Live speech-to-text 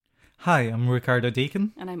Hi, I'm Ricardo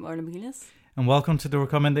Deacon, And I'm Orla McGuinness. and welcome to the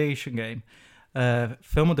Recommendation Game, a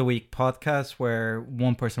Film of the Week podcast where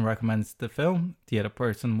one person recommends the film, the other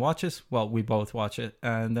person watches. Well, we both watch it,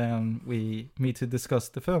 and then we meet to discuss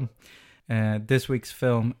the film. This week's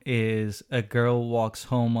film is A Girl Walks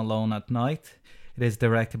Home Alone at Night. It is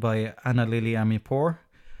directed by Anna Lily Amirpour,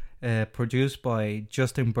 produced by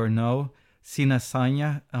Justin Burnett, Sina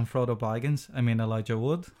Sanya, and Frodo Baggins. I mean Elijah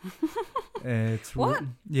Wood. It's What?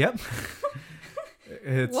 Yep.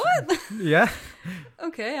 It's, What? Yeah.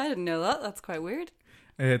 Okay, I didn't know that. That's quite weird.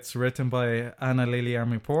 It's written by Anna Lily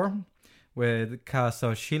Amirpour, with cast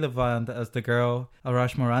of Sheila Vand as the girl,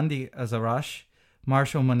 Arash Morandi as Arash,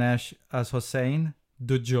 Marshall Monesh as Hossein,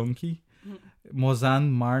 the junkie,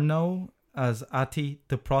 Mozan Marno as Ati,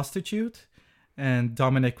 the prostitute, and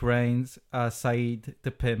Dominic Rains as Saeed, the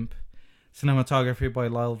pimp. Cinematography by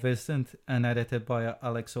Lyle Vistant and edited by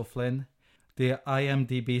Alex O'Flynn. The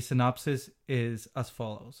IMDb synopsis is as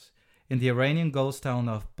follows. In the Iranian ghost town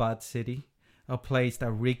of Bad City, a place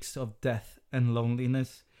that reeks of death and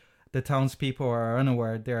loneliness, the townspeople are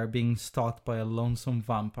unaware they are being stalked by a lonesome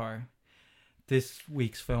vampire. This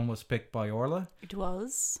week's film was picked by Orla. It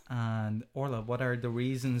was. And Orla, what are the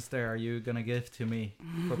reasons there are you going to give to me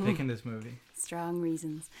for picking this movie? Strong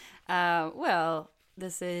reasons. Well,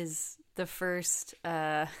 this is the first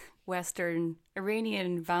Western,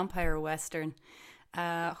 Iranian vampire Western.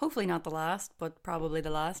 Hopefully not the last, but probably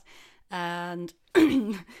the last. And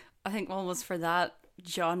I think almost for that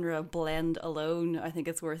genre blend alone, I think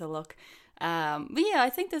it's worth a look. But yeah, I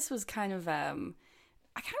think this was kind of...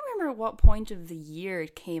 I can't remember at what point of the year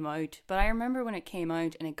it came out, but I remember when it came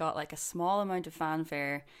out and it got like a small amount of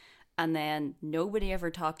fanfare and then nobody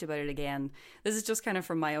ever talked about it again. This is just kind of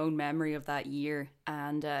from my own memory of that year.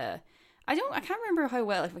 And I can't remember how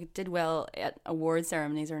well, if it did well at award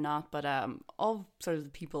ceremonies or not, but all sort of the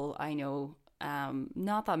people I know,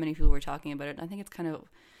 not that many people were talking about it. I think it's kind of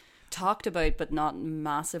talked about but not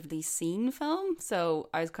massively seen film, so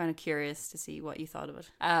I was kind of curious to see what you thought of it.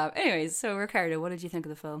 Anyways, so Ricardo, what did you think of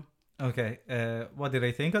the film? Okay, what did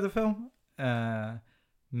I think of the film?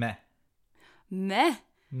 Meh. Meh.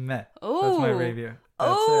 Oh, That's my review.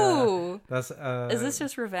 That's is this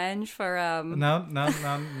just revenge for No.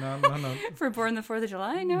 for Born the 4th of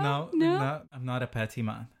July? No. I'm not a petty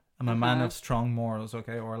man. I'm a man of strong morals,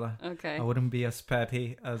 okay, Orla? Okay. I wouldn't be as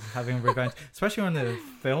petty as having revenge. Especially on the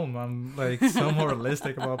film, I'm like so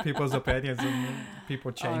moralistic about people's opinions and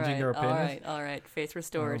people changing their opinions. All right. Faith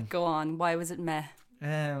restored. Go on. Why was it meh?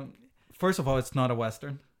 First of all, it's not a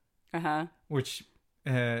Western. Uh-huh. Which,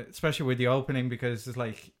 especially with the opening, because it's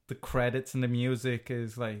like the credits and the music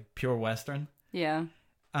is like pure Western. Yeah.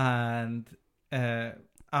 And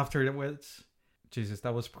afterwards... Jesus,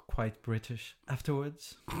 that was quite British.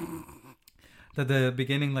 Afterwards, the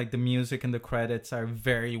beginning, like the music and the credits are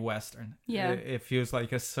very Western. Yeah, it feels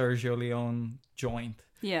like a Sergio Leone joint.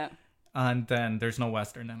 Yeah, and then there's no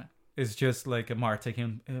Western in it. It's just like a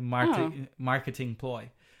marketing ploy.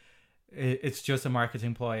 It's just a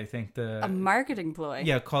marketing ploy. I think a marketing ploy.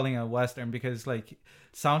 Yeah, calling it Western because like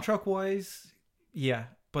soundtrack wise, yeah,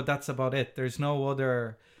 but that's about it. There's no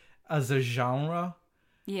other as a genre.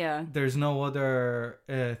 Yeah. There's no other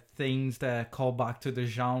things that call back to the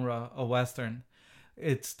genre of Western.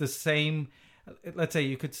 It's the same. Let's say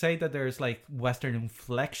you could say that there's like Western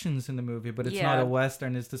inflections in the movie, but it's not a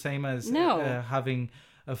Western. It's the same as having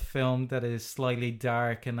a film that is slightly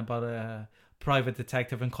dark and about a private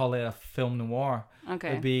detective and call it a film noir. Okay.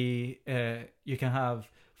 It'd be, you can have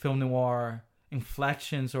film noir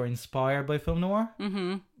inflections or inspired by film noir,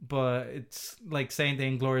 but it's like saying the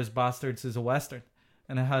Inglourious Bastards is a Western.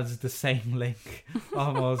 And it has the same link,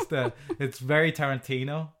 almost. It's very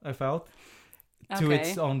Tarantino, I felt, to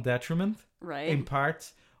its own detriment, right? In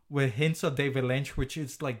parts, with hints of David Lynch, which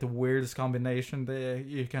is like the weirdest combination that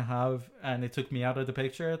you can have. And it took me out of the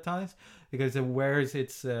picture at times because it wears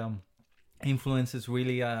its influences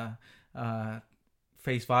really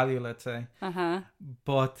face value, let's say.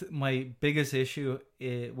 But my biggest issue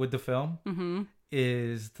with the film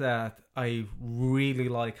is that I really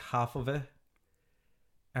like half of it.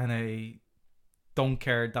 And I don't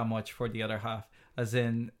care that much for the other half. As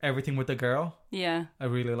in, everything with the girl, yeah, I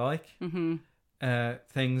really like.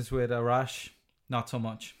 Things with Arash, not so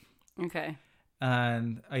much. Okay.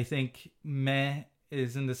 And I think meh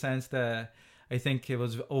is in the sense that I think it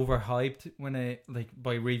was overhyped when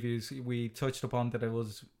by reviews, we touched upon that it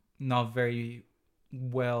was not very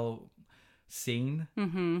well seen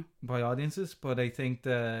by audiences. But I think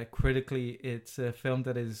that critically, it's a film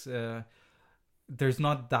that is... there's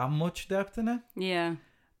not that much depth in it. Yeah.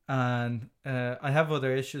 and I have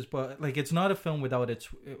other issues, but like it's not a film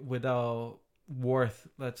without worth.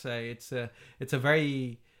 Let's say it's a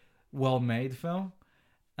very well made film,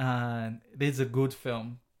 and it is a good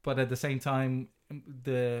film. But at the same time,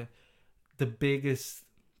 the biggest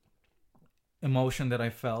emotion that I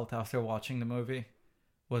felt after watching the movie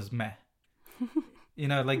was meh. You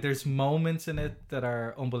know, like there's moments in it that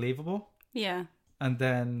are unbelievable, Yeah. and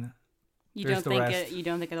then You there's don't the think rest. you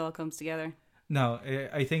don't think it all comes together. No,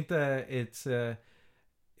 I think that it's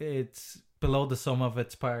below the sum of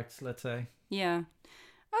its parts. Let's say. Yeah.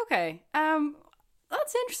 Okay.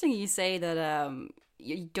 That's interesting you say that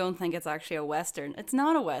you don't think it's actually a Western. It's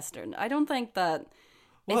not a Western. I don't think that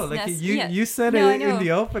Well, it's like yeah. you said No, I it in know.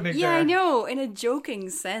 the opening. Yeah, there. I know. In a joking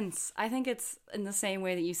sense, I think it's in the same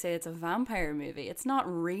way that you say it's a vampire movie. It's not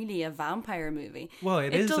really a vampire movie. Well,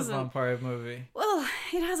 it It is a doesn't- vampire movie, Well,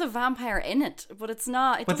 it has a vampire in it, but it's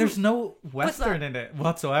not. It but there's doesn't- no Western in it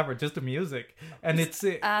whatsoever. Just the music, and it's.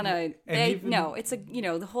 I know. even- No, it's a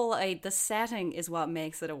the whole the setting is what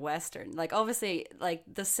makes it a Western. Like obviously, like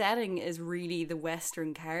the setting is really the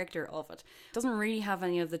Western character of it. It doesn't really have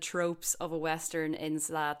any of the tropes of a Western in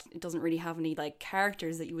that it doesn't really have any like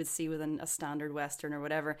characters that you would see within a standard Western or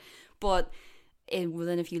whatever. But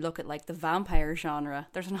then if you look at like the vampire genre,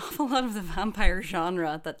 there's an awful lot of the vampire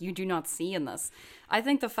genre that you do not see in this. I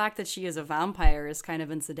think the fact that she is a vampire is kind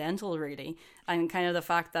of incidental, really, and kind of the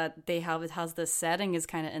fact that it has this setting is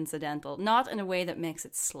kind of incidental, not in a way that makes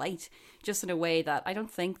it slight, just in a way that I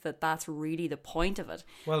don't think that that's really the point of it.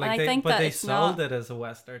 Well, And like I think that they it's sold not, it as a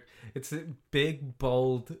Western. It's a big,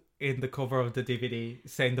 bold in the cover of the DVD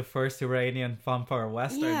saying the first Iranian vampire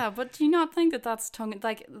Western. Yeah, but do you not think that that's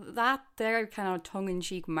their kind of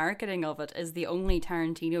tongue-in-cheek marketing of it is the only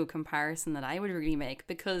Tarantino comparison that I would really make?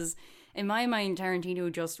 Because in my mind,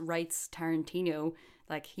 Tarantino just writes Tarantino.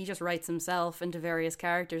 Like, he just writes himself into various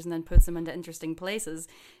characters and then puts them into interesting places.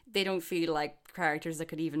 They don't feel like characters that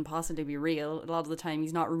could even possibly be real. A lot of the time,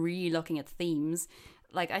 he's not really looking at themes.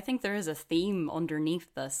 Like, I think there is a theme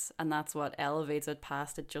underneath this, and that's what elevates it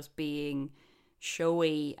past it just being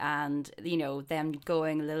showy and, them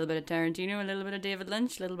going a little bit of Tarantino, a little bit of David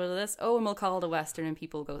Lynch, a little bit of this. Oh, and we'll call it a Western, and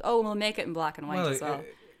people go, oh, and we'll make it in black and white as well.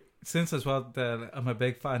 Since as well that I'm a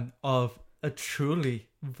big fan of a truly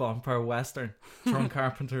vampire Western, John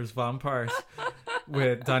Carpenter's Vampires,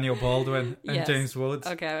 with Daniel Baldwin and Yes. James Woods.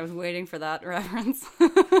 Okay, I was waiting for that reference.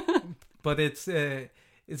 But it's the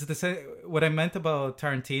same. What I meant about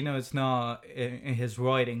Tarantino is not in his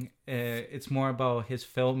writing. It's more about his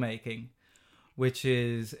filmmaking, which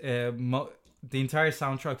is the entire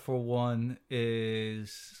soundtrack for one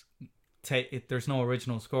is there's no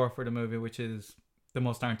original score for the movie, which is the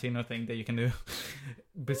most Tarantino thing that you can do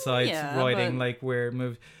besides writing like weird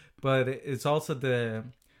movies. But it's also the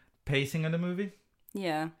pacing of the movie,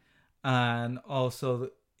 Yeah. and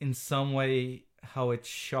also in some way how it's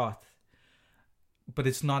shot. But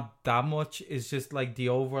it's not that much. It's just like the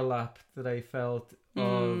overlap that I felt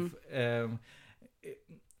of, in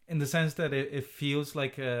the sense that it feels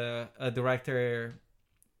like a director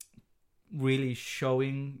really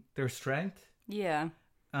showing their strength, Yeah.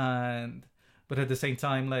 but at the same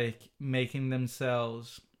time, like making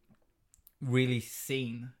themselves really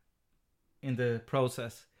seen in the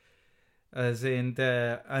process. As in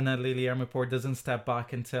the Anna Lily Report doesn't step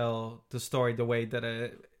back and tell the story the way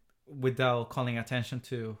that without calling attention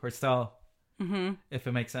to her style, if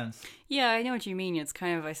it makes sense. Yeah, I know what you mean. It's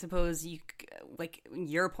kind of, I suppose, like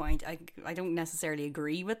your point. I don't necessarily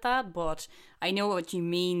agree with that, but I know what you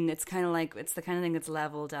mean. It's kind of like it's the kind of thing that's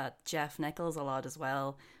leveled at Jeff Nichols a lot as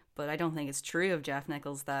well. But I don't think it's true of Jeff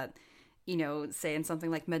Nichols that, saying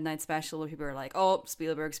something like Midnight Special, where people are like, "Oh,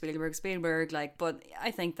 Spielberg." Like, but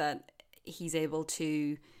I think that he's able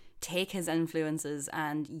to take his influences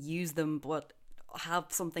and use them, but have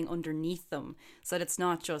something underneath them, so that it's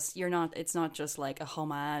not just like a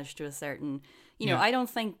homage to a certain I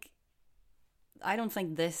don't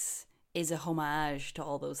think this is a homage to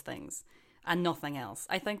all those things and nothing else.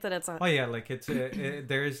 I think that it's like it's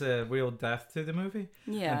there's a real depth to the movie,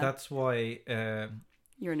 yeah, and that's why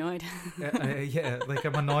you're annoyed. like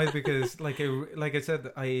I'm annoyed because like I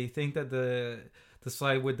said, I think that the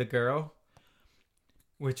slide with the girl,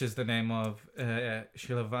 which is the name of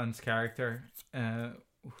Sheila Van's character,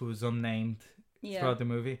 who's unnamed throughout the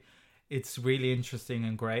movie. It's really interesting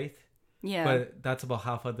and great. Yeah. But that's about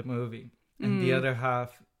half of the movie. And the other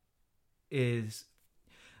half is...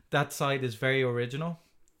 That side is very original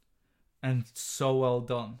and so well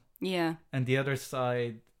done. Yeah. And the other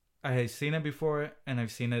side, I've seen it before and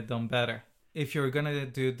I've seen it done better. If you're going to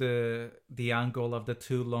do the angle of the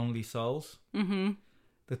two lonely souls...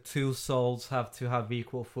 the two souls have to have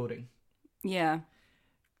equal footing. Yeah.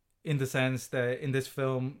 In the sense that in this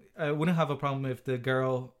film, I wouldn't have a problem if the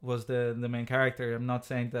girl was the main character. I'm not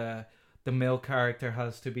saying that the male character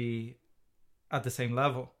has to be at the same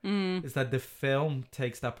level. It's that the film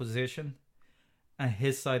takes that position, and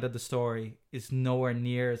his side of the story is nowhere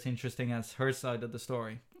near as interesting as her side of the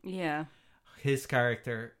story. Yeah. His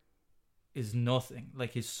character is nothing.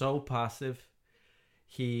 Like, he's so passive.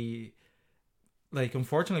 He, like,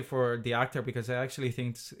 unfortunately for the actor, because I actually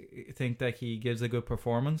think that he gives a good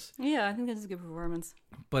performance. Yeah, I think this is a good performance.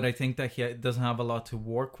 But I think that he doesn't have a lot to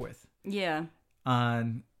work with. Yeah.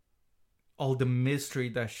 And all the mystery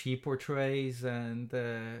that she portrays and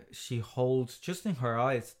she holds just in her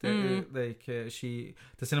eyes, the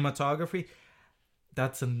cinematography,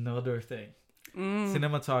 that's another thing.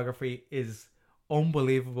 Cinematography is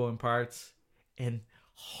unbelievable in parts and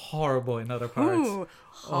horrible in other parts. Ooh,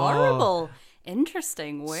 horrible.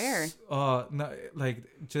 Interesting. Where? Oh, no, like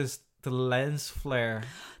just the lens flare.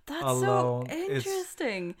 That's alone so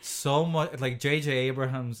interesting. So much like J.J.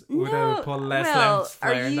 Abrams would have put less lens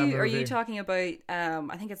flare in that movie. Are you talking about?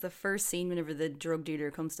 I think it's the first scene whenever the drug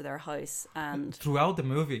dealer comes to their house and throughout the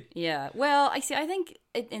movie. Yeah. Well, I see. I think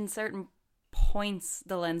in certain points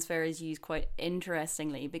the lens flare is used quite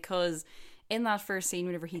interestingly, because in that first scene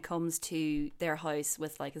whenever he comes to their house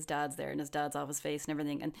with like his dad's there and his dad's off his face and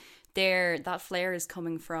everything, and that flare is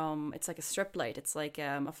coming from, it's like a strip light, it's like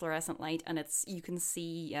a fluorescent light, and it's you can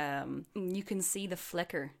see the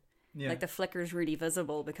flicker. Yeah. Like the flicker is really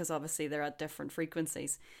visible because obviously they're at different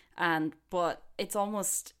frequencies, but it's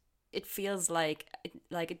almost, it feels like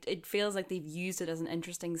it feels like they've used it as an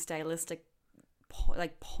interesting stylistic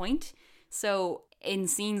point. So in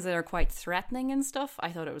scenes that are quite threatening and stuff,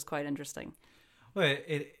 I thought it was quite interesting. Well,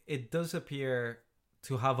 it does appear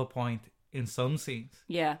to have a point in some scenes.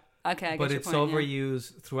 Yeah. Okay. But it's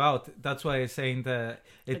overused throughout. That's why I'm saying that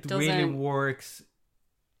it really works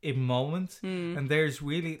in moments. And there's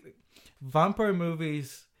really vampire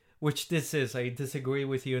movies, which this is. I disagree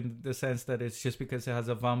with you in the sense that it's just because it has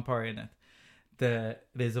a vampire in it that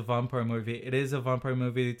it is a vampire movie. It is a vampire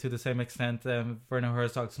movie to the same extent Werner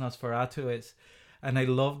Herzog's Nosferatu is. And I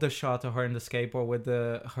love the shot of her in the skateboard with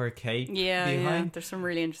her cape behind. Yeah, there's some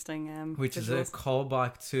really interesting which visuals. Is a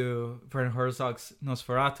callback to Werner Herzog's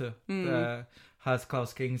Nosferatu. Has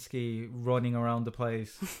Klaus Kinski running around the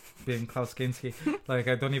place being Klaus Kinski. Like,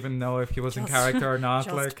 I don't even know if he was in character or not.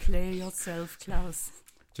 Just play yourself, Klaus.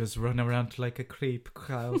 Just run around like a creep,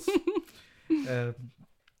 Klaus.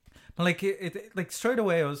 Like it like straight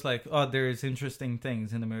away I was like, oh, there's interesting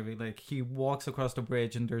things in the movie. Like, he walks across the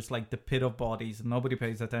bridge and there's like the pit of bodies and nobody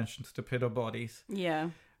pays attention to the pit of bodies. Yeah.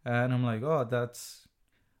 And I'm like, oh, that's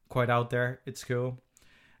quite out there. It's cool.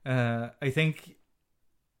 I think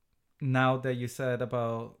now that you said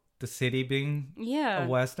about the city being a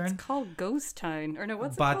Western. It's called Ghost Town. Or no,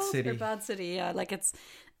 what's Bad it called? City. Or Bad City, yeah. Like, it's...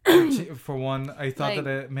 For one, I thought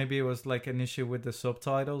that maybe it was like an issue with the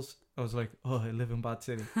subtitles. I was like, oh, I live in Bad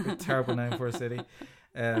City. A terrible name for a city.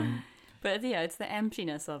 But yeah, it's the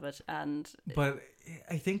emptiness of it. But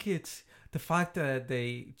I think it's the fact that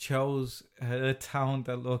they chose a town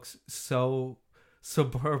that looks so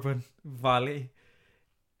suburban valley,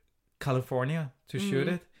 California, to shoot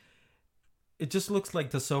it. It just looks like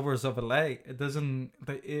the suburbs of LA. It doesn't.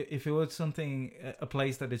 If it was a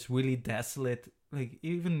place that is really desolate, like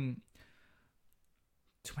even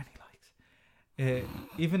too many lights.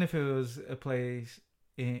 Even if it was a place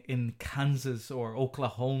in Kansas or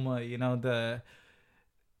Oklahoma,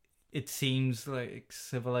 it seems like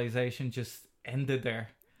civilization just ended there.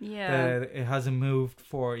 Yeah, that it hasn't moved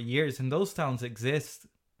for years, and those towns exist.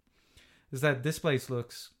 Is that this place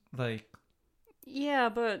looks like? Yeah,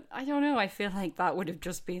 but I don't know. I feel like that would have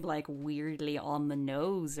just been like weirdly on the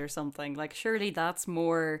nose or something. Like, surely that's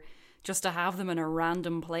more just to have them in a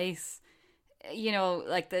random place.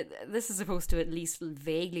 Like this is supposed to at least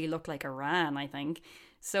vaguely look like Iran, I think.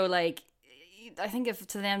 So, like, I think if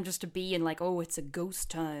to them just to be in like, oh, it's a ghost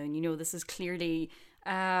town, this is clearly,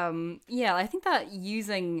 I think that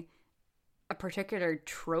using a particular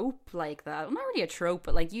trope like that, well, not really a trope,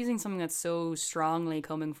 but like using something that's so strongly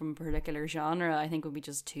coming from a particular genre, I think would be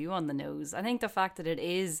just too on the nose. I think the fact that it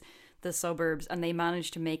is the suburbs and they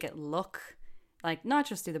managed to make it look like, not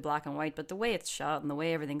just through the black and white, but the way it's shot and the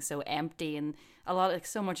way everything's so empty, and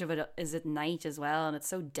so much of it is at night as well, and it's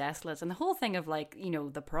so desolate, and the whole thing of like,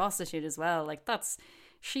 the prostitute as well, like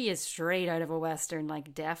she is straight out of a Western,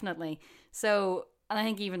 like, definitely. So, and I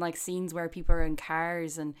think even like scenes where people are in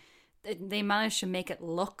cars and they managed to make it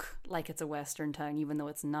look like it's a Western town, even though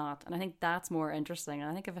it's not. And I think that's more interesting. And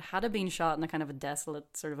I think if it had been shot in a kind of a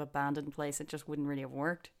desolate, sort of abandoned place, it just wouldn't really have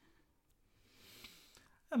worked.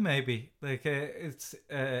 Maybe. Like, it's...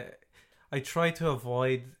 I try to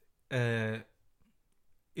avoid...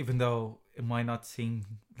 even though it might not seem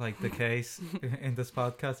like the case in this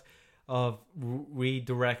podcast, of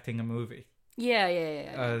redirecting a movie. Yeah.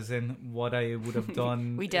 As in what I would have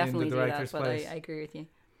done we definitely in the director's do that, place. but I agree with you.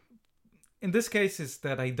 In this case, is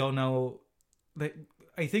that I don't know. Like,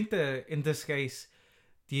 I think that in this case,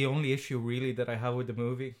 the only issue really that I have with the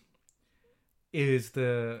movie is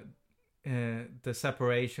the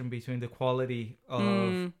separation between the quality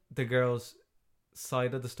of the girl's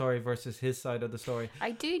side of the story versus his side of the story.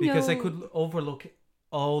 I do know, because I could overlook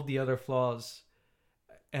all the other flaws,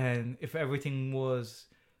 and if everything was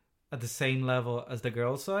at the same level as the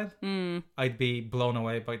girl's side, I'd be blown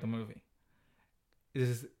away by the movie.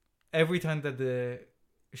 Is every time that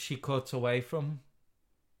she cuts away from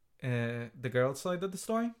the girl's side of the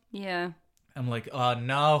story, yeah, I'm like, oh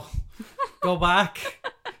no, go back.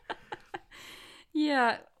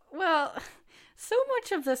 Yeah, well, so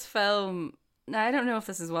much of this film, now I don't know if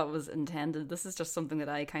this is what was intended, this is just something that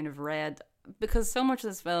I kind of read, because so much of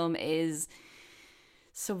this film is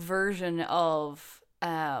subversion of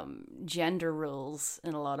gender roles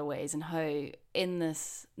in a lot of ways, and how in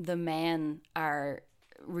this the men are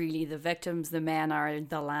really the victims, the men are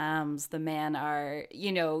the lambs, the men are,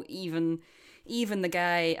 you know, even the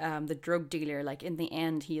guy, the drug dealer, like in the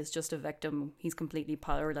end he is just a victim, he's completely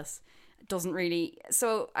powerless. Doesn't really.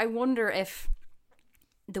 So I wonder if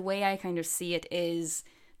the way I kind of see it is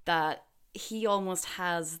that he almost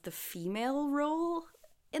has the female role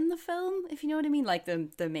in the film, if you know what I mean, like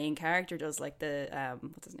the main character does, like the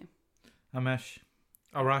what's his name, Arash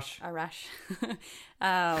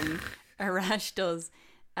Arash does,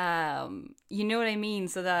 you know what I mean,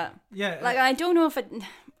 so that, yeah, like I don't know,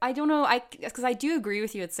 because I do agree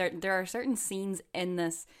with you, there are certain scenes in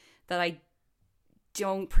this that I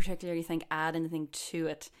don't particularly think add anything to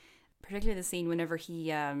it, particularly the scene whenever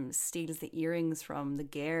he steals the earrings from the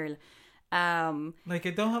girl. Like,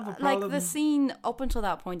 I don't have a problem. Like, the scene up until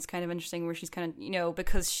that point is kind of interesting, where she's kind of, you know,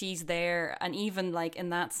 because she's there, and even like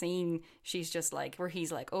in that scene she's just like, where he's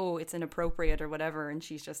like, oh, it's inappropriate or whatever, and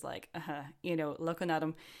she's just like, you know, looking at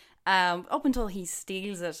him, up until he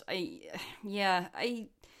steals it.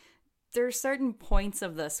 There are certain points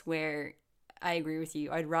of this where I agree with you,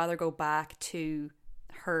 I'd rather go back to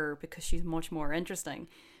her because she's much more interesting,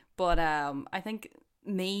 but I think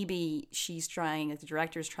maybe she's trying, like the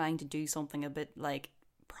director's trying to do something a bit like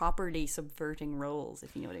properly subverting roles,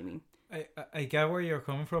 if you know what I mean. I get where you're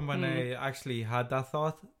coming from. When I actually had that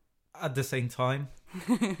thought at the same time,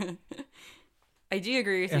 I do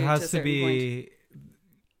agree with you. It has to be point.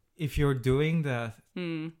 If you're doing that,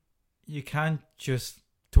 you can't just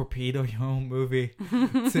torpedo your own movie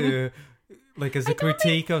to, like, as a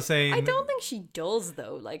critique of saying. I don't think she does,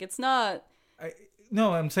 though. Like, it's not.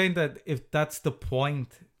 No, I'm saying that if that's the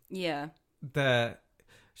point, yeah, that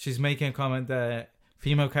she's making a comment that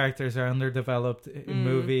female characters are underdeveloped in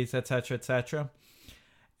movies, etc., etc.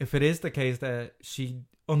 If it is the case that she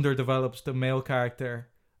underdevelops the male character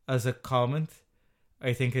as a comment,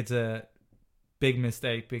 I think it's a big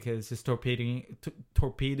mistake, because it's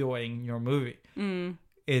torpedoing your movie.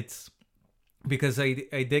 It's because I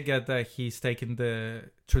did get that he's taken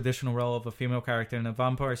the traditional role of a female character in a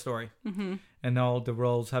vampire story, and all the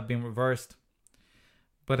roles have been reversed.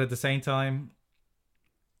 But at the same time,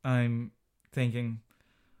 I'm thinking,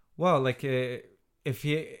 well, like, if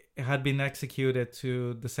he had been executed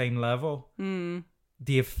to the same level,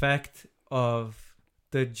 the effect of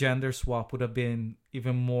the gender swap would have been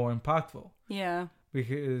even more impactful. Yeah.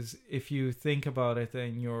 Because if you think about it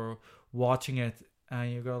and you're watching it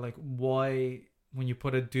and you go like, why, when you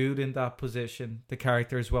put a dude in that position, the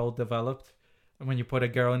character is well developed, and when you put a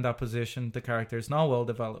girl in that position, the character is not well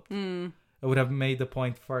developed. It would have made the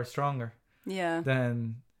point far stronger. Yeah.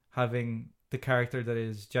 Than having the character that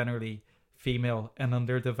is generally female and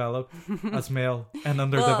underdeveloped as male and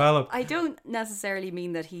underdeveloped. Well, I don't necessarily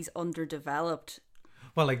mean that he's underdeveloped.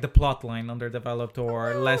 Well, like the plot line underdeveloped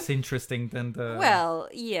or less interesting than the... Well,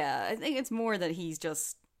 yeah, I think it's more that he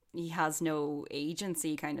has no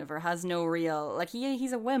agency, kind of, or has no real... Like,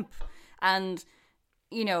 he's a wimp. And,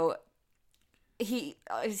 you know,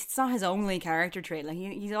 it's not his only character trait. Like,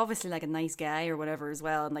 he's obviously, like, a nice guy or whatever as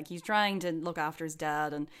well. And, like, he's trying to look after his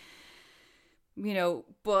dad and, you know,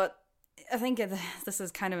 but I think this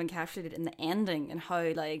is kind of encapsulated in the ending and how,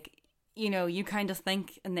 like, you know, you kind of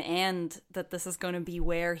think in the end that this is going to be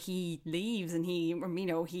where he leaves, and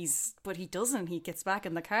but he doesn't. He gets back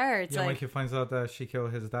in the car. It's when he finds out that she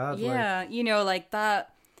killed his dad. Yeah, you know, like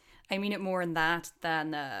that. I mean it more in that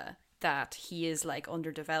than that he is like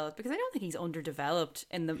underdeveloped, because I don't think he's underdeveloped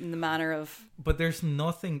in the manner of. But there's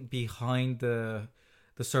nothing behind the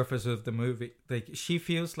surface of the movie. Like, she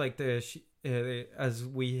feels like as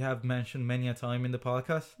we have mentioned many a time in the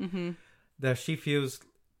podcast, that she feels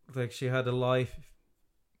like she had a life,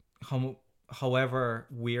 however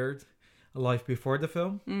weird, a life before the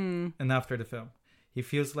film and after the film. He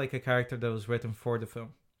feels like a character that was written for the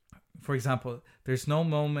film. For example, there's no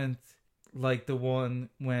moment like the one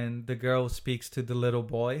when the girl speaks to the little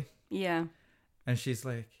boy. Yeah. And she's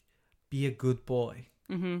like, be a good boy.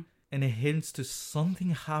 Mm-hmm. And it hints to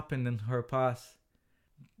something happened in her past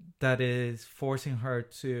that is forcing her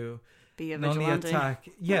to be a not only vigilante.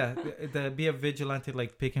 attack, be a vigilante,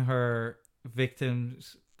 like picking her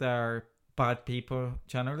victims that are bad people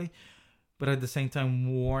generally, but at the same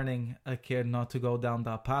time warning a kid not to go down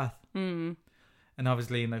that path. And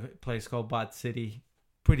obviously in a place called Bad City,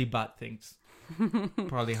 pretty bad things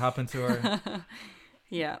probably happened to her.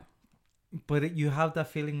 Yeah. But you have that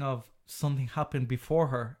feeling of something happened before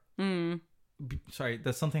her.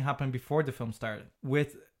 That something happened before the film started.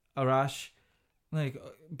 With Arash, like,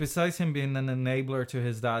 besides him being an enabler to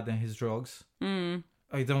his dad and his drugs,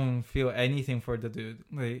 I don't feel anything for the dude.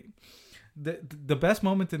 Like, the best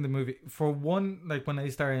moment in the movie, for one, like when I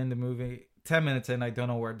started in the movie, 10 minutes in, I don't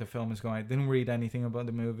know where the film is going. I didn't read anything about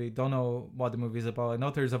the movie. Don't know what the movie is about. I know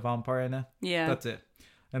there's a vampire in it. Yeah. That's it.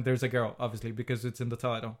 And there's a girl, obviously, because it's in the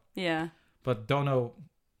title. Yeah. But don't know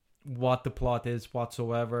what the plot is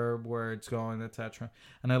whatsoever, where it's going, etc.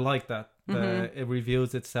 And I like that. It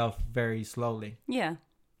reveals itself very slowly. Yeah.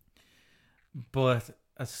 But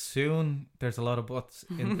there's a lot of buts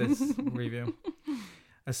in this review.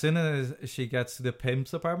 As soon as she gets to the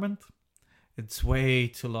pimp's apartment, it's way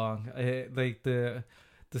too long. Like the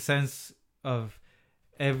sense of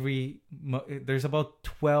there's about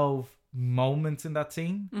 12 moments in that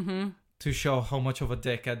scene to show how much of a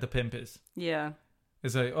dickhead the pimp is. Yeah.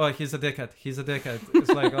 It's like, oh, he's a dickhead. It's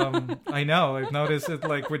like, I know. I've noticed it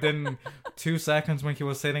like within 2 seconds when he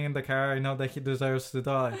was sitting in the car. I know that he deserves to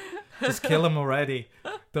die. Just kill him already.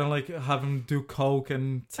 Don't like have him do coke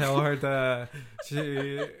and tell her that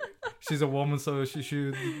she's a woman, so she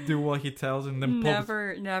should do what he tells. And then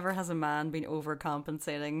never has a man been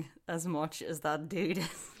overcompensating as much as that dude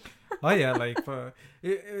is. Oh yeah, like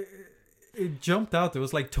it jumped out. It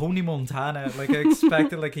was like Tony Montana. Like I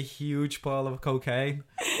expected like a huge pile of cocaine.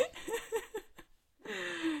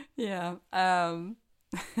 Yeah.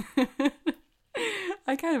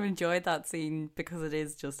 I kind of enjoyed that scene because it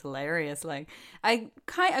is just hilarious. Like I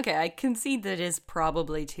concede that it is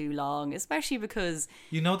probably too long, especially because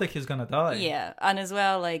you know that he's gonna die. Yeah, and as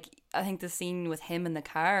well, like I think the scene with him in the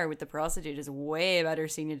car with the prostitute is way better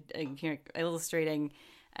scene, illustrating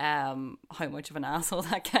how much of an asshole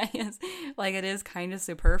that guy is. Like it is kind of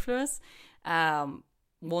superfluous.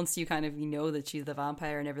 Once you kind of know that she's the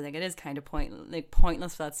vampire and everything, it is kind of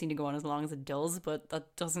pointless for that scene to go on as long as it does. But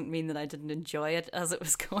that doesn't mean that I didn't enjoy it as it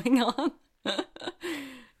was going on. Well,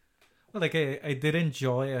 like I did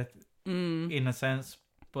enjoy it in a sense,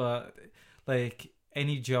 but like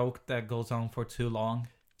any joke that goes on for too long,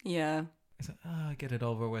 yeah. It's like, get it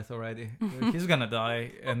over with already. Like, he's gonna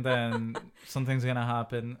die, and then something's gonna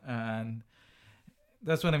happen, and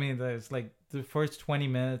that's what I mean. It's like the first 20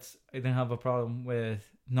 minutes, I didn't have a problem with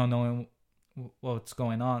not knowing what's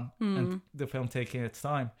going on and the film taking its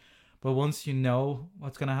time. But once you know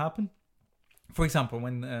what's gonna happen, for example,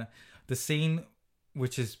 when the scene,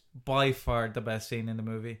 which is by far the best scene in the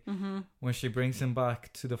movie, when she brings him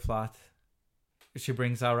back to the flat, she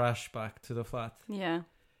brings Arash back to the flat. Yeah.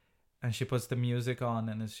 And she puts the music on,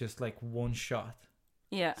 and it's just like one shot.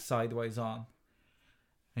 Yeah. Sideways on.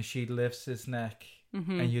 And she lifts his neck,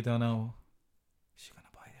 and you don't know, is she going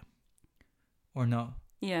to bite him or no?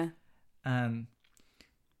 Yeah. And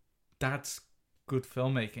that's good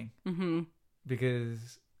filmmaking.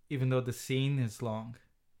 Because even though the scene is long,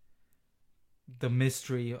 the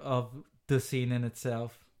mystery of the scene in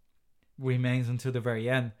itself remains until the very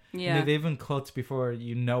end. Yeah. And it even cuts before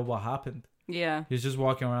you know what happened. Yeah. He's just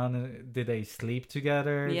walking around. And did they sleep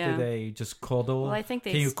together? Yeah. Did they just cuddle? Well, I think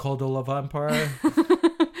Can you cuddle a vampire?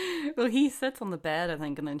 Well, he sits on the bed, I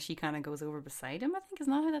think, and then she kind of goes over beside him. I think,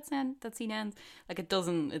 isn't that how that scene ends? Like it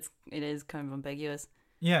doesn't. It is kind of ambiguous.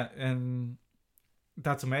 Yeah, and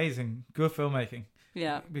that's amazing. Good filmmaking.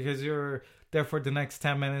 Yeah. Because you're there for the next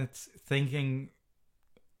 10 minutes thinking,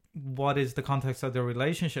 what is the context of the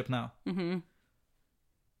relationship now?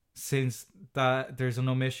 since that there's an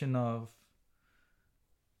omission of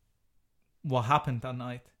what happened that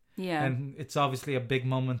night. Yeah. And it's obviously a big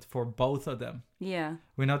moment for both of them. Yeah.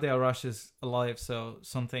 We know that Arash is alive, so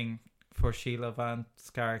something for Sheila Vant's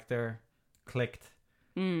character clicked.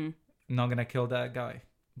 Not gonna kill that guy.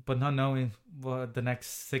 But not knowing what the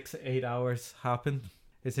next 6-8 hours happened,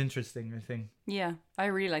 it's interesting, I think. Yeah. I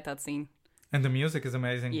really like that scene. And the music is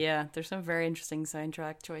amazing. Yeah. There's some very interesting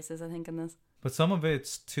soundtrack choices, I think, in this. But some of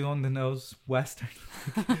it's too on the nose Western.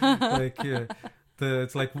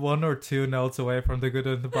 It's like 1 or 2 notes away from the good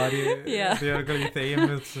and the body. Yeah. The ugly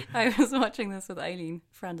theme. I was watching this with Eileen,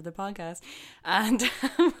 friend of the podcast, and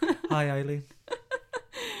Hi, Eileen.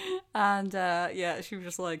 and yeah, she was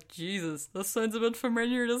just like, Jesus, this sounds a bit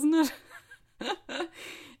familiar, doesn't it?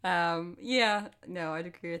 Yeah, no, I'd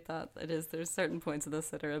agree with that. It is. There's certain points of this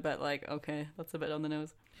that are a bit like, okay, that's a bit on the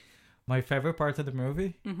nose. My favorite part of the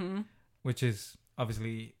movie, which is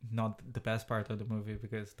obviously not the best part of the movie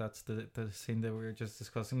because that's the scene that we were just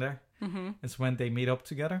discussing there. It's when they meet up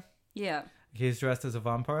together. Yeah. He's dressed as a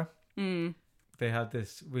vampire. They have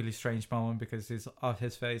this really strange moment because he's off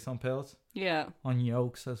his face on pills. Yeah. On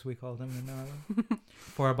yolks, as we call them in Ireland.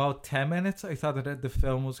 For about 10 minutes, I thought that the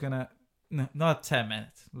film was gonna... No, not 10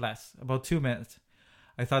 minutes, less. About 2 minutes.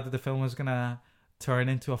 I thought that the film was gonna turn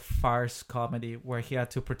into a farce comedy where he had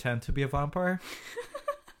to pretend to be a vampire.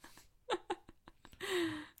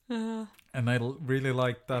 And I really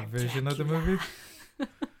liked that vision of the movie.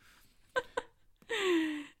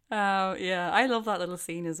 Yeah, I love that little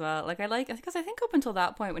scene as well. Like, because I think up until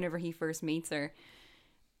that point, whenever he first meets her,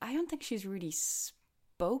 I don't think she's really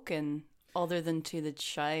spoken other than to the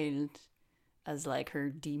child as like her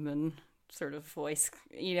demon sort of voice,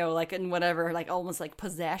 you know, like in whatever, like almost like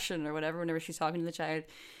possession or whatever, whenever she's talking to the child.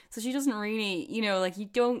 So she doesn't really, you know, like she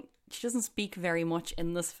doesn't speak very much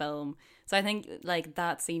in this film. So I think like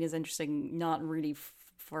that scene is interesting, not really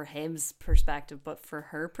for his perspective, but for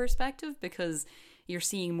her perspective, because you're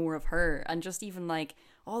seeing more of her, and just even like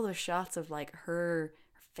all those shots of like her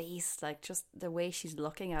face, like just the way she's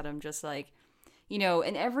looking at him, just like, you know,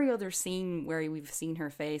 in every other scene where we've seen her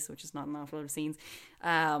face, which is not an awful lot of scenes,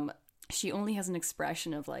 she only has an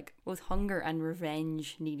expression of like both hunger and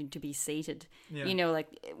revenge needing to be sated. Yeah. You know, like,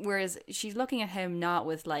 whereas she's looking at him not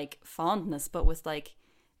with like fondness, but with like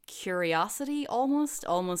curiosity, almost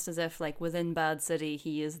as if like within Bad City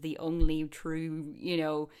he is the only true, you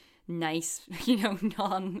know, nice, you know,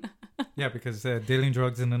 non. Yeah, because dealing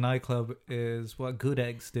drugs in a nightclub is what good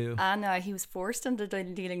eggs do. And he was forced into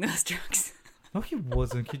dealing those drugs. No, he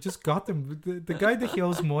wasn't. He just got them. The guy that he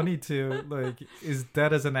owes money to, like, is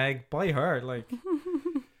dead as an egg by her. Like,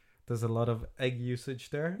 there's a lot of egg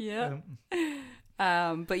usage there. Yeah.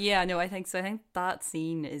 But yeah, no, I think so. I think that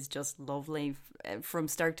scene is just lovely from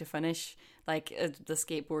start to finish. Like the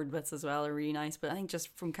skateboard bits as well are really nice. But I think just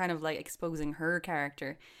from kind of like exposing her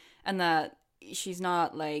character, and that she's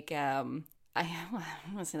not like I don't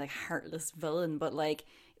want to say like heartless villain, but like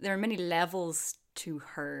there are many levels to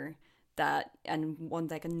her. That, and one,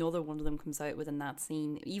 like another one of them comes out within that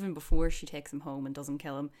scene, even before she takes him home and doesn't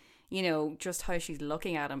kill him, you know, just how she's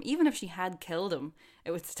looking at him. Even if she had killed him,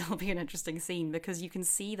 it would still be an interesting scene, because you can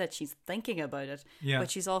see that she's thinking about it,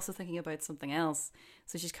 but she's also thinking about something else.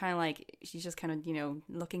 So she's kind of like, she's just kind of, you know,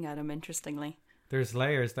 looking at him interestingly. There's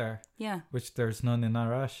layers there. Yeah. Which there's none in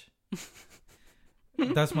Arash.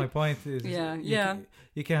 That's my point. Is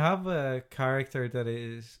you can have a character that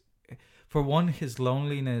is... For one, his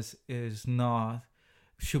loneliness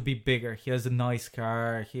should be bigger. He has a nice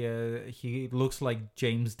car. He looks like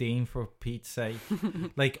James Dean, for Pete's sake.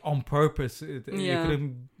 Like, on purpose. You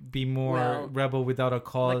couldn't be more rebel without a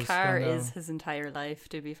cause. The car is his entire life,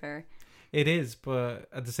 to be fair. It is, but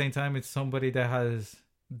at the same time, it's somebody that has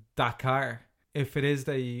that car. If it is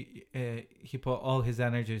that he put all his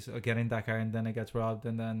energies on getting that car, and then it gets robbed,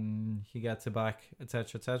 and then he gets it back,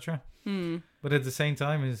 etc., etc. But at the same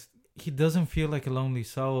time, he doesn't feel like a lonely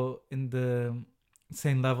soul in the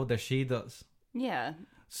same level that she does. Yeah.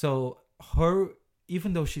 So her,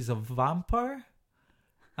 even though she's a vampire,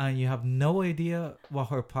 and you have no idea what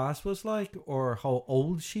her past was like or how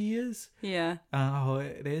old she is, how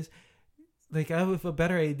it is, like, I have a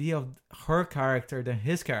better idea of her character than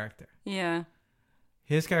his character. Yeah.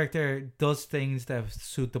 His character does things that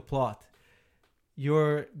suit the plot.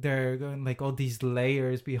 They're going like all these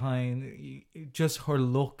layers behind just her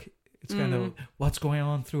look. It's kind of what's going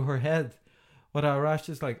on through her head. What Arash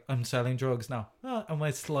is like, I'm selling drugs now. Oh, am I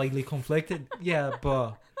slightly conflicted? Yeah,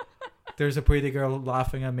 but there's a pretty girl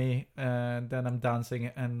laughing at me, and then I'm dancing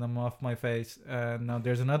and I'm off my face. And now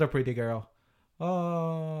there's another pretty girl.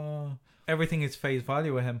 Oh, everything is face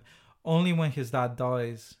value with him. Only when his dad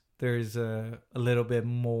dies there's a little bit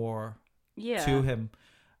more Yeah. to him.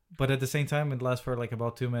 But at the same time, it lasts for like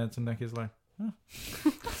about 2 minutes, and then he's like, huh.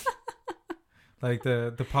 Like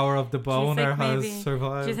the power of the boner has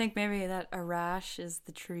survived. Do you think maybe that Arash is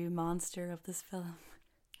the true monster of this film?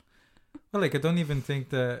 Well, like I don't even think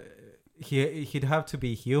that he'd have to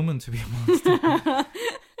be human to be a monster.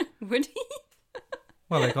 Would he?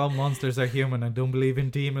 Well, like all monsters are human. I don't believe in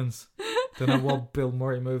demons. Don't know what Bill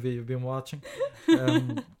Murray movie you've been watching.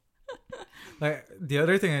 Like the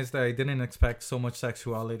other thing is that I didn't expect so much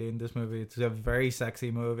sexuality in this movie. It's a very sexy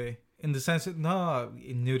movie. In the sense that, no,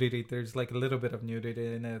 in nudity, there's like a little bit of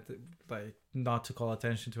nudity in it, like not to call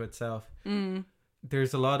attention to itself.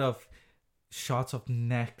 There's a lot of shots of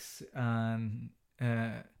necks and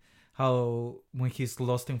how when he's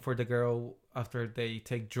lusting for the girl after they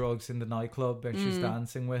take drugs in the nightclub and she's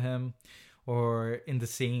dancing with him, or in the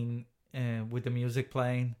scene with the music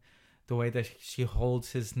playing, the way that she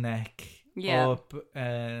holds his neck up,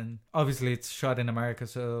 and obviously it's shot in America,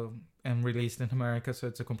 and released in America, so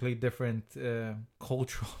it's a complete different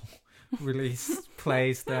cultural release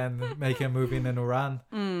place than making a movie in Iran.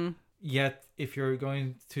 Yet, if you're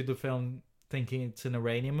going to the film thinking it's an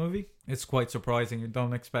Iranian movie, it's quite surprising. You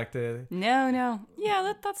don't expect it. No.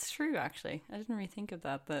 Yeah, that's true, actually. I didn't really think of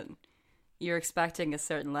that you're expecting a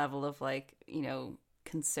certain level of, like, you know,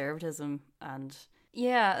 conservatism. And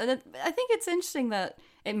yeah, I think it's interesting that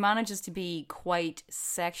it manages to be quite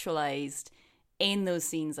sexualized in those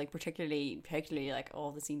scenes, like particularly like all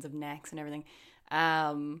the scenes of necks and everything,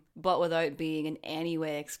 but without being in any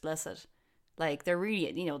way explicit. Like they're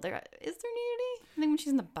really, you know, is there nudity? I think when she's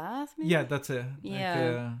in the bath, maybe? Yeah, that's it.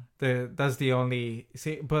 Yeah, like, that's the only.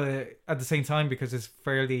 See, but at the same time, because it's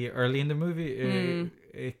fairly early in the movie,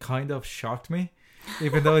 it kind of shocked me,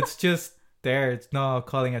 even though it's just there. It's not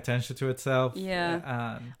calling attention to itself.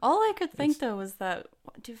 Yeah. All I could think though was that,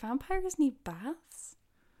 do vampires need baths?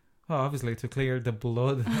 Well, obviously, to clear the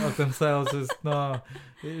blood of themselves is not.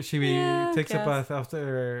 She takes a bath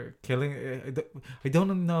after killing. I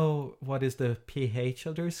don't know what is the pH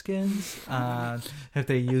of their skins and if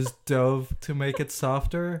they use Dove to make it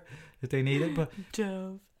softer if they need it. But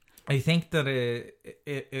Dove. I think that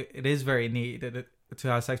it is very needed to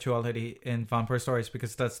have sexuality in vampire stories,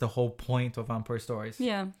 because that's the whole point of vampire stories.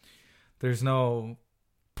 Yeah. There's no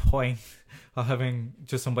point of having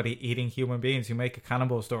just somebody eating human beings. You make a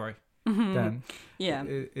cannibal story. Then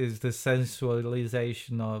is the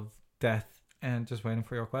sensualization of death. And just waiting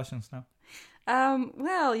for your questions now.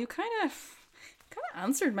 Well, you kind of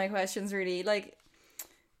answered my questions, really, like,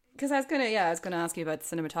 because I was gonna ask you about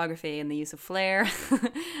the cinematography and the use of flare,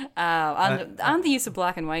 and the use of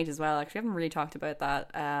black and white as well. Actually, I haven't really talked about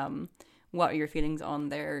that. What are your feelings on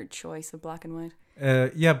their choice of black and white?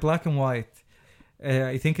 Black and white.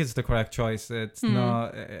 I think it's the correct choice. It's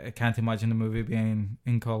not. I can't imagine the movie being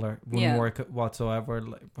in color. Wouldn't work whatsoever.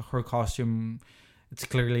 Like, her costume, it's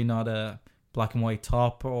clearly not a black and white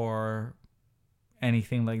top or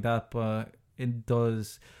anything like that, but it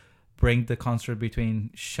does bring the contrast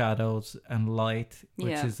between shadows and light,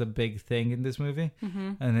 which is a big thing in this movie.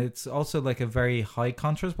 And it's also like a very high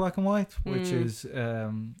contrast black and white, which is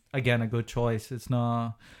again a good choice. It's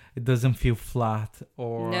not. It doesn't feel flat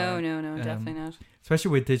or... No, definitely not.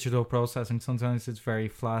 Especially with digital processing, sometimes it's very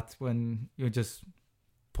flat when you just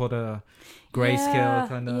put a grayscale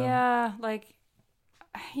kind of... Yeah, like...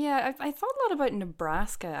 Yeah, I thought a lot about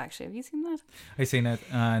Nebraska, actually. Have you seen that? I've seen it,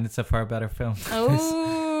 and it's a far better film.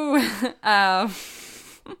 Oh!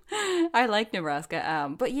 I like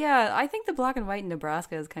Nebraska. But yeah, I think the black and white in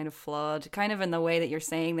Nebraska is kind of flawed, kind of in the way that you're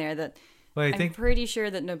saying there, that... Well, I'm pretty sure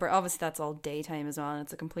that obviously that's all daytime as well, and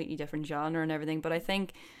it's a completely different genre and everything. But I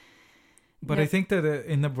think, I think that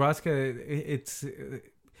in Nebraska,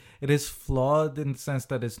 it is flawed in the sense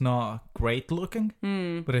that it's not great looking.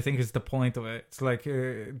 But I think it's the point of it. It's like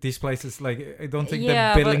these places, like I don't think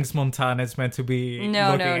that Billings, Montana is meant to be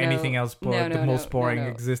anything else but the most boring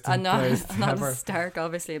existing place not ever. Stark,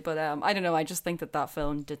 obviously, but I don't know. I just think that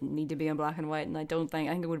film didn't need to be in black and white, and I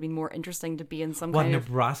think it would be more interesting to be in some kind of...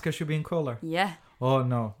 Nebraska should be in color? Yeah. Oh,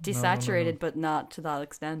 no. Desaturated, but not to that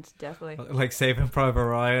extent, definitely. Like Saving Private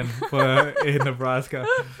Ryan, but in Nebraska.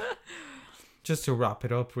 Just to wrap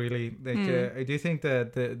it up, really, like I do think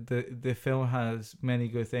that the film has many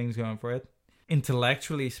good things going for it.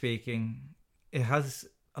 Intellectually speaking, it has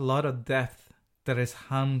a lot of depth that is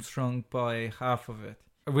hamstrung by half of it.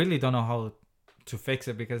 I really don't know how to fix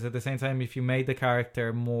it, because at the same time, if you made the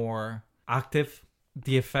character more active,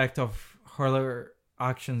 the effect of her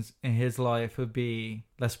actions in his life would be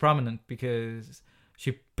less prominent, because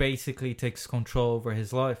she basically takes control over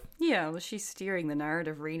his life. Yeah, well, she's steering the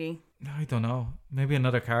narrative, really. I don't know. Maybe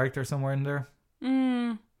another character somewhere in there.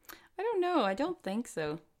 I don't know. I don't think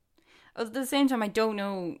so. At the same time, I don't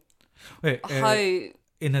know Wait, how...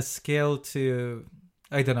 in a scale to,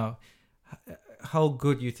 I don't know, how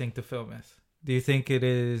good you think the film is. Do you think it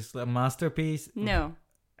is a masterpiece? No.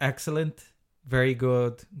 Excellent, very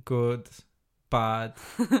good, good, bad,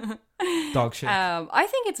 dog shit. I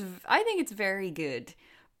think it's very good,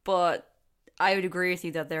 but I would agree with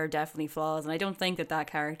you that there are definitely flaws, and I don't think that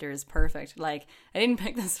character is perfect. Like, I didn't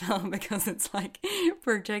pick this film because it's like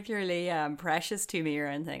particularly precious to me or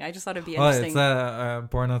anything. I just thought it'd be interesting. Oh,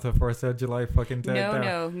 it's Born on the 4th of July fucking dead.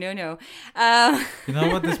 No. You know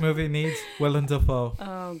what this movie needs? Willem Dafoe.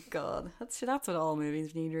 Oh God, that's what all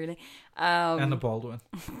movies need, really. And a Baldwin.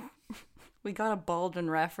 We got a Baldwin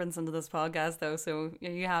reference into this podcast, though, so are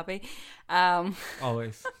you happy?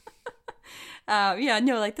 Always.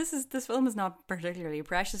 This film is not particularly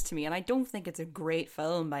precious to me, and I don't think it's a great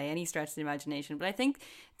film by any stretch of the imagination, but I think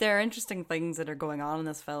there are interesting things that are going on in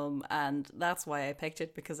this film, and that's why I picked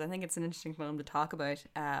it, because I think it's an interesting film to talk about.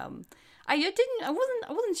 I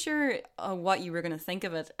wasn't sure what you were going to think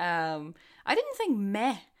of it. I didn't think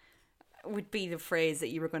meh would be the phrase that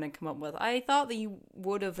you were going to come up with. I thought that you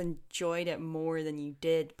would have enjoyed it more than you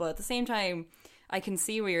did, but at the same time, I can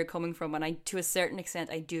see where you're coming from, and to a certain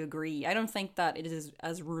extent, I do agree. I don't think that it is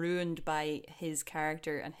as ruined by his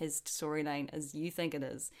character and his storyline as you think it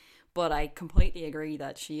is, but I completely agree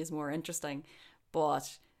that she is more interesting.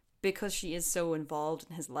 But because she is so involved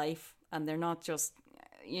in his life, and they're not just,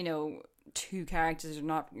 two characters are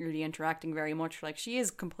not really interacting very much, like, she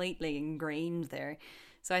is completely ingrained there.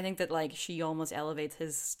 So I think that, like, she almost elevates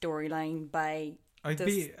his storyline by...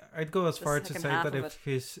 I'd go as far to say that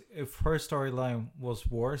if her storyline was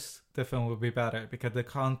worse, the film would be better, because the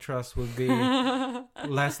contrast would be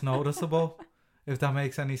less noticeable, if that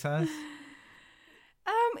makes any sense.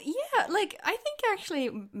 Yeah, like, I think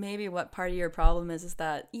actually maybe what part of your problem is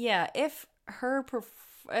that, yeah, if her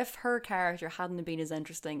character hadn't been as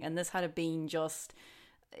interesting, and this had been just,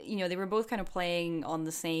 they were both kind of playing on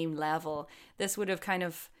the same level, this would have kind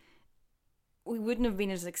of... we wouldn't have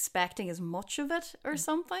been as expecting as much of it or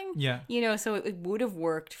something. Yeah. So it would have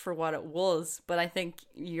worked for what it was. But I think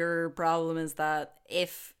your problem is that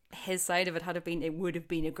if his side of it had been, it would have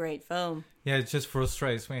been a great film. Yeah, it just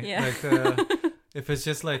frustrates me. Yeah. Like, if it's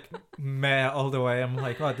just like meh all the way, I'm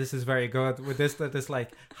like, oh, this is very good. With this, that is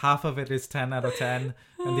like half of it is 10 out of 10,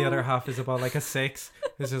 and the other half is about like a 6.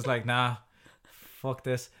 It's just like, nah, fuck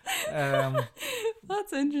this.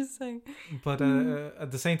 That's interesting. But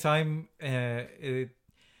at the same time,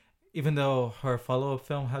 even though her follow-up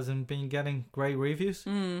film hasn't been getting great reviews,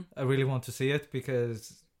 I really want to see it,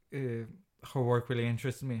 because her work really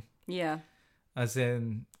interests me. Yeah. As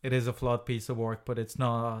in, it is a flawed piece of work, but it's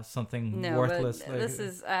not something worthless. But this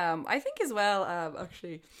is, I think as well,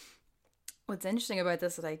 actually, what's interesting about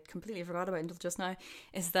this that I completely forgot about until just now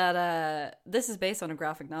is that this is based on a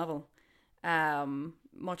graphic novel,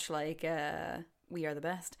 much like We Are the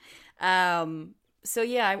Best. So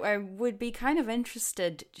yeah, I would be kind of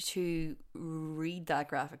interested to read that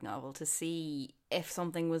graphic novel to see if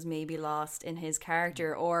something was maybe lost in his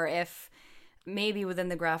character, or if maybe within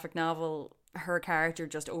the graphic novel her character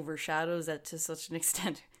just overshadows it to such an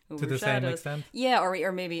extent. To the same extent? Yeah,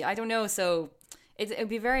 or maybe, I don't know. So it'd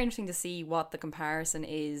be very interesting to see what the comparison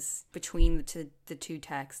is between the two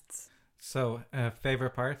texts. So,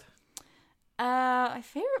 favorite part? I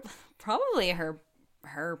favorite probably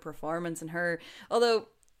her performance, and although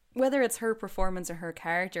whether it's her performance or her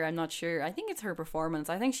character, I'm not sure. I think it's her performance.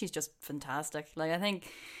 I think she's just fantastic. Like, I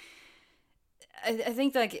think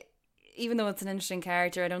like, even though it's an interesting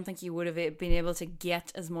character, I don't think you would have been able to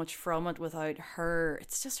get as much from it without her.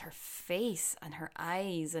 It's just her face and her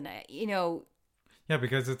eyes, and Yeah,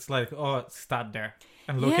 because it's like, oh, stand there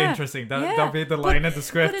and look interesting. That'll be the line in the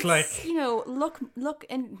script. Like,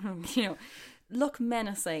 look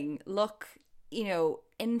menacing. Look,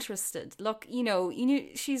 interested. Look,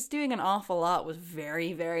 she's doing an awful lot with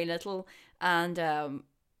very, very little, and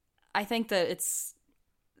I think that it's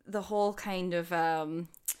the whole kind of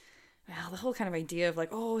idea of like,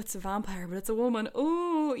 oh, it's a vampire, but it's a woman.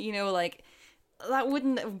 Oh, like, that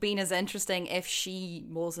wouldn't have been as interesting if she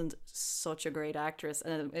wasn't such a great actress,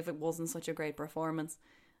 and if it wasn't such a great performance.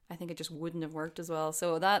 I think it just wouldn't have worked as well.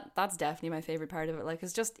 So that's definitely my favorite part of it. Like,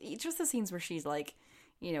 it's just the scenes where she's like,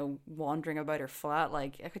 wandering about her flat.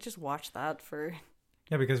 Like, I could just watch that for...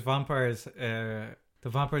 Yeah, because vampires, the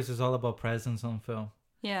vampires is all about presence on film.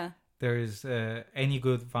 Yeah. There is any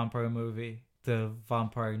good vampire movie, the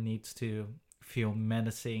vampire needs to feel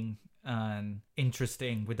menacing and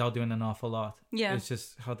interesting without doing an awful lot. Yeah. It's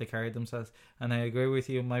just how they carried themselves. And I agree with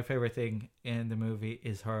you. My favorite thing in the movie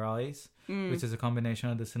is her eyes, which is a combination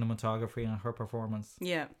of the cinematography and her performance.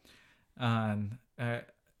 Yeah. And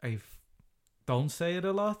don't say it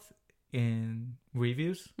a lot in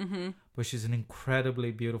reviews, but she's an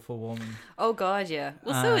incredibly beautiful woman. Oh God, yeah.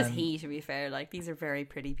 Well, so is he, to be fair. Like, these are very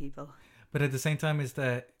pretty people. But at the same time, is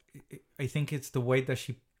that I think it's the way that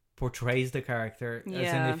she portrays the character. Yeah.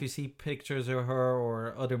 As in, if you see pictures of her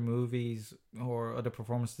or other movies or other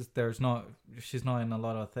performances, she's not in a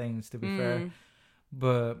lot of things, to be fair.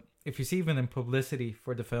 But if you see even in publicity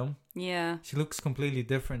for the film, yeah, she looks completely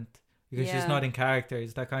different because she's not in character.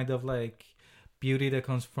 It's that kind of like beauty that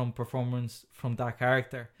comes from performance from that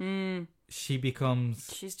character.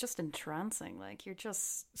 She's just entrancing. Like, you're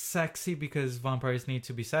just sexy because vampires need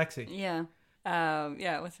to be sexy. Yeah.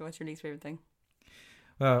 What's your least favorite thing?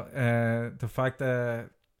 Well, the fact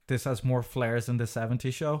that this has more flares than the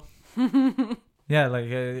 70s show. Yeah,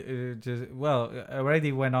 like I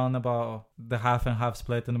already went on about the half and half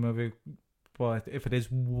split in the movie, but if it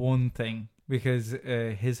is one thing, because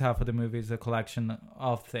his half of the movie is a collection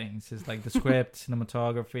of things. It's like the script,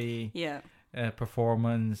 cinematography,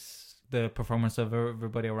 performance, the performance of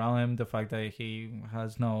everybody around him, the fact that he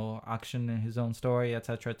has no action in his own story,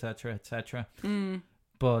 etc., etc., etc.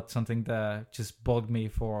 But something that just bugged me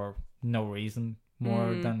for no reason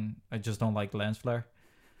more than I just don't like lens flare.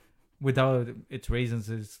 Without its reasons,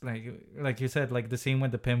 is like you said, like the scene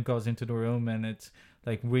when the pimp goes into the room and it's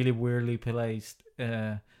like really weirdly placed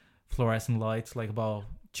fluorescent lights, like about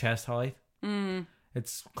chest height.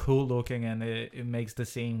 It's cool looking and it makes the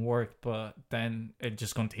scene work, but then it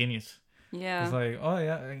just continues. Yeah, it's like, oh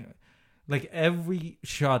yeah, like every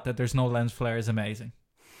shot that there's no lens flare is amazing,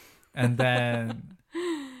 and then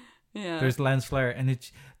there's lens flare, and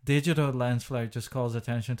it's digital lens flare just calls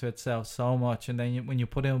attention to itself so much, and then when you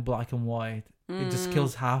put it in black and white, it just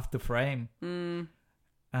kills half the frame.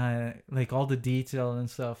 Like all the detail and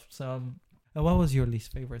stuff. So what was your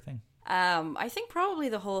least favorite thing? I think probably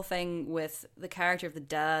the whole thing with the character of the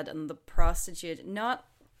dad and the prostitute, not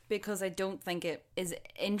because I don't think it is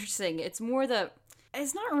interesting. It's more that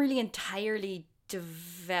it's not really entirely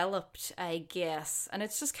developed, I guess. And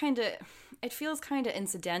it's just it feels kind of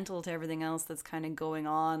incidental to everything else that's kind of going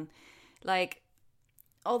on. Like,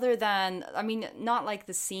 other than, I mean, not like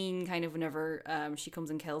the scene kind of whenever she comes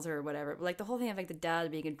and kills her or whatever, but like the whole thing of like the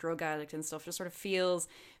dad being a drug addict and stuff just sort of feels,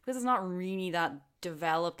 because it's not really that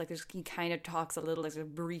developed, like he kind of talks a little, like a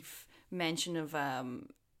brief mention of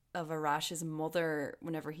Arash's mother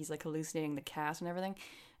whenever he's like hallucinating the cat and everything.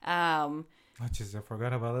 I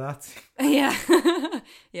forgot about that. Yeah.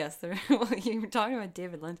 Yes, well, you were talking about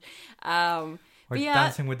David Lynch. Or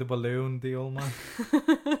Dancing with the Balloon, the old man.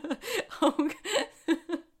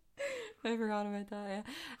 I forgot about that,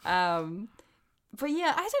 yeah. But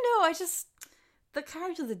yeah, I don't know, the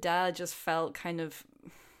character of the dad just felt kind of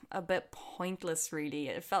a bit pointless, really.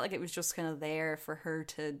 It felt like it was just kind of there for her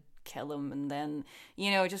to kill him, and then,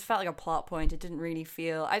 it just felt like a plot point. It didn't really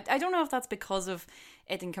feel, I don't know if that's because of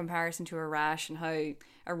it in comparison to Arash, and how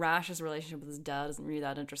Arash's relationship with his dad isn't really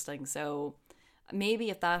that interesting. So maybe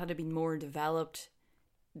if that had been more developed,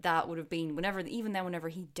 that would have been, whenever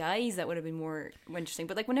he dies, that would have been more interesting.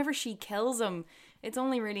 But like whenever she kills him, it's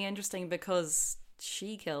only really interesting because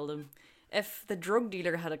she killed him. If the drug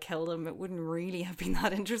dealer had killed him, it wouldn't really have been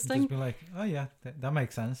that interesting. Just be like, oh yeah, that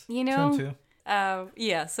makes sense. Two.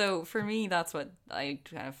 Yeah, so for me, that's what I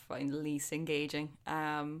kind of find least engaging.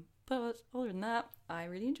 But other than that, I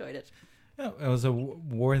really enjoyed it. Yeah, it was a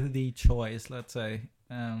worthy choice, let's say.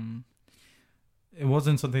 It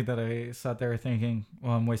wasn't something that I sat there thinking,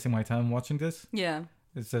 well, I'm wasting my time watching this. Yeah.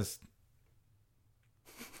 It's just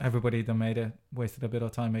everybody that made it wasted a bit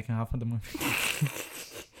of time making half of the movie.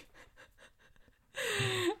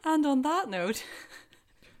 And on that note...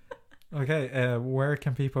 Okay, where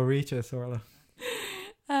can people reach us, Orla?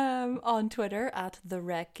 On Twitter at The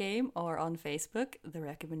Rec Game, or on Facebook, The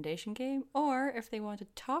Recommendation Game, or if they want to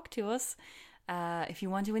talk to us, if you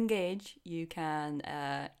want to engage, you can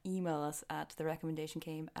email us at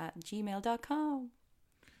therecommendationgame@gmail.com.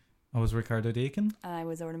 I was Ricardo Deacon. I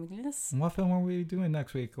was Orla McNeilis. And what film are we doing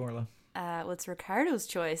next week, Orla? Well, it's Ricardo's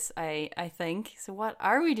choice, I think. So what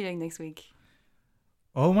are we doing next week?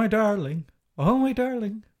 Oh, my darling. Oh, my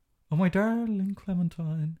darling. Oh, my darling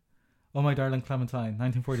Clementine. Oh, my darling Clementine.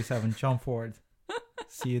 1947. John Ford.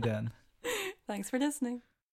 See you then. Thanks for listening.